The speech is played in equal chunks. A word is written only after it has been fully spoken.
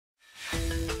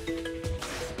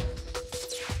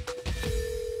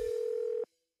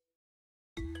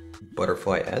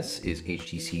Butterfly S is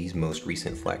HTC's most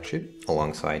recent flagship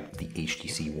alongside the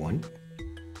HTC One.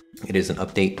 It is an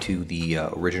update to the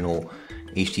original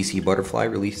HTC Butterfly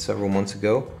released several months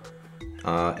ago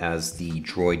as the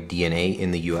Droid DNA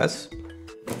in the US.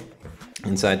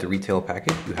 Inside the retail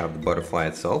package, you have the Butterfly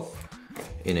itself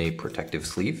in a protective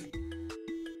sleeve.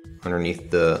 Underneath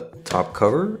the top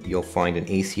cover, you'll find an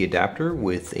AC adapter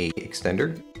with a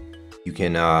extender. You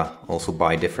can also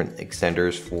buy different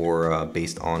extenders for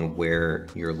based on where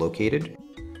you're located.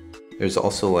 There's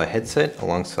also a headset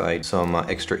alongside some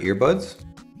extra earbuds,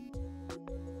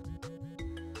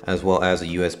 as well as a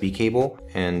USB cable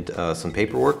and some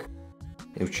paperwork,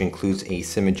 which includes a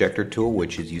SIM ejector tool,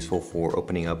 which is useful for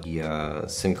opening up the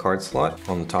SIM card slot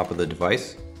on the top of the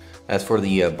device. As for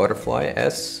the Butterfly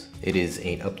S, it is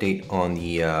an update on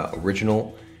the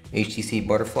original HTC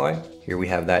Butterfly. Here we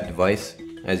have that device.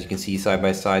 As you can see side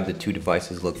by side, the two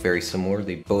devices look very similar.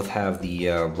 They both have the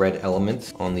red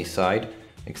elements on the side,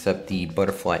 except the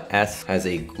Butterfly S has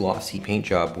a glossy paint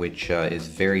job, which is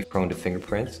very prone to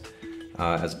fingerprints,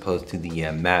 as opposed to the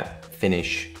matte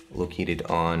finish located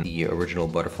on the original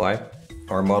Butterfly.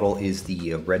 Our model is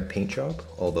the red paint job,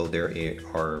 although there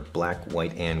are black,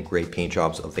 white, and gray paint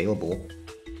jobs available.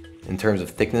 In terms of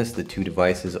thickness, the two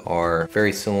devices are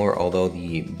very similar, although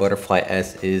the Butterfly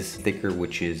S is thicker,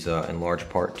 which is in large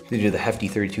part due to the hefty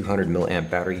 3200 mAh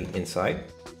battery inside.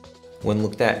 When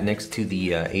looked at next to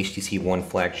the HTC One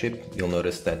flagship, you'll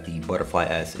notice that the Butterfly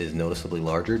S is noticeably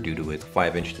larger due to its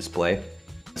 5-inch display.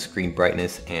 Screen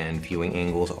brightness and viewing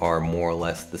angles are more or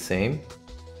less the same.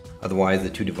 Otherwise, the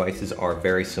two devices are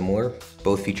very similar.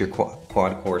 Both feature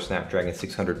quad-core Snapdragon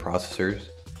 600 processors,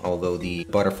 although the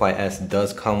Butterfly S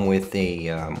does come with a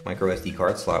micro SD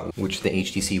card slot, which the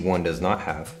HTC One does not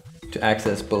have. To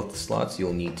access both the slots,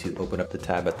 you'll need to open up the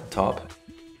tab at the top.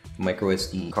 The micro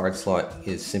SD card slot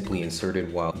is simply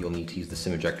inserted, while you'll need to use the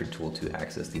SIM ejector tool to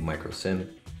access the micro SIM.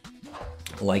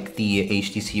 Like the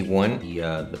HTC One,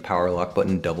 the power lock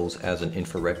button doubles as an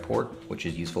infrared port, which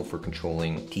is useful for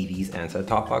controlling TVs and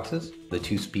set-top boxes. The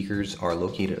two speakers are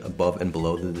located above and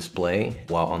below the display,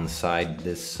 while on the side,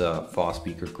 this faux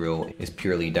speaker grille is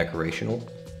purely decorational.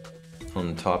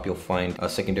 On the top, you'll find a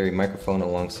secondary microphone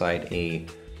alongside a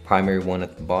primary one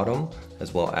at the bottom,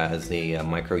 as well as a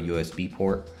micro USB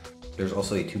port. There's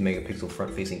also a 2 megapixel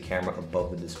front-facing camera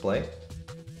above the display.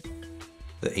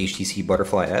 The HTC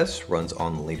Butterfly S runs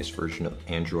on the latest version of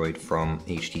Android from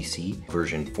HTC,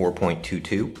 version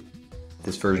 4.22.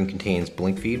 This version contains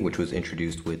Blink Feed, which was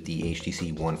introduced with the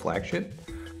HTC One flagship.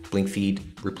 Blink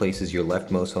Feed replaces your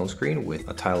leftmost home screen with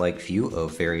a tile-like view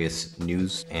of various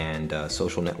news and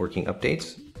social networking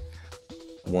updates.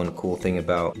 One cool thing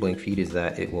about Blink Feed is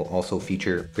that it will also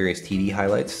feature various TV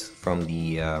highlights from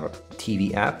the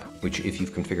TV app, which, if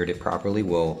you've configured it properly,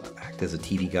 will act as a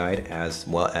TV guide as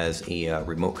well as a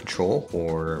remote control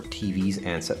for TVs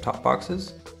and set-top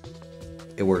boxes.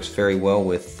 It works very well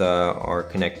with our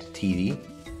connected TV.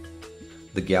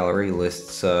 The gallery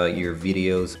lists your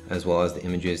videos as well as the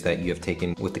images that you have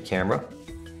taken with the camera.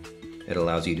 It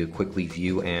allows you to quickly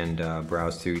view and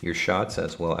browse through your shots,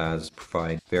 as well as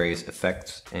provide various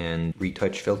effects and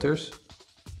retouch filters.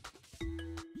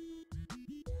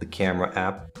 The camera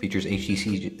app features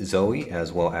HTC Zoe,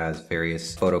 as well as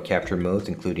various photo capture modes,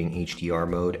 including HDR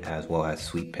mode, as well as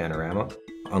sweep panorama.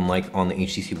 Unlike on the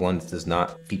HTC One, this does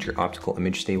not feature optical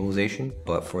image stabilization,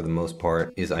 but for the most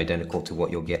part is identical to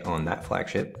what you'll get on that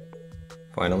flagship.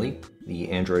 Finally, the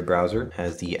Android browser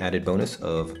has the added bonus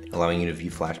of allowing you to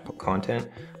view Flash content,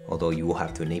 although you will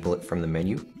have to enable it from the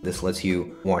menu. This lets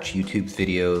you watch YouTube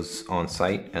videos on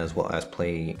site, as well as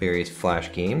play various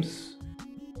Flash games.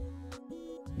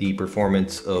 The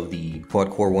performance of the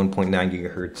quad-core 1.9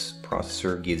 GHz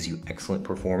processor gives you excellent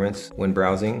performance when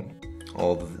browsing.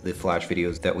 All of the Flash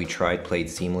videos that we tried played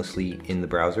seamlessly in the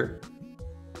browser.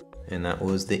 And that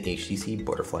was the HTC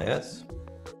Butterfly S.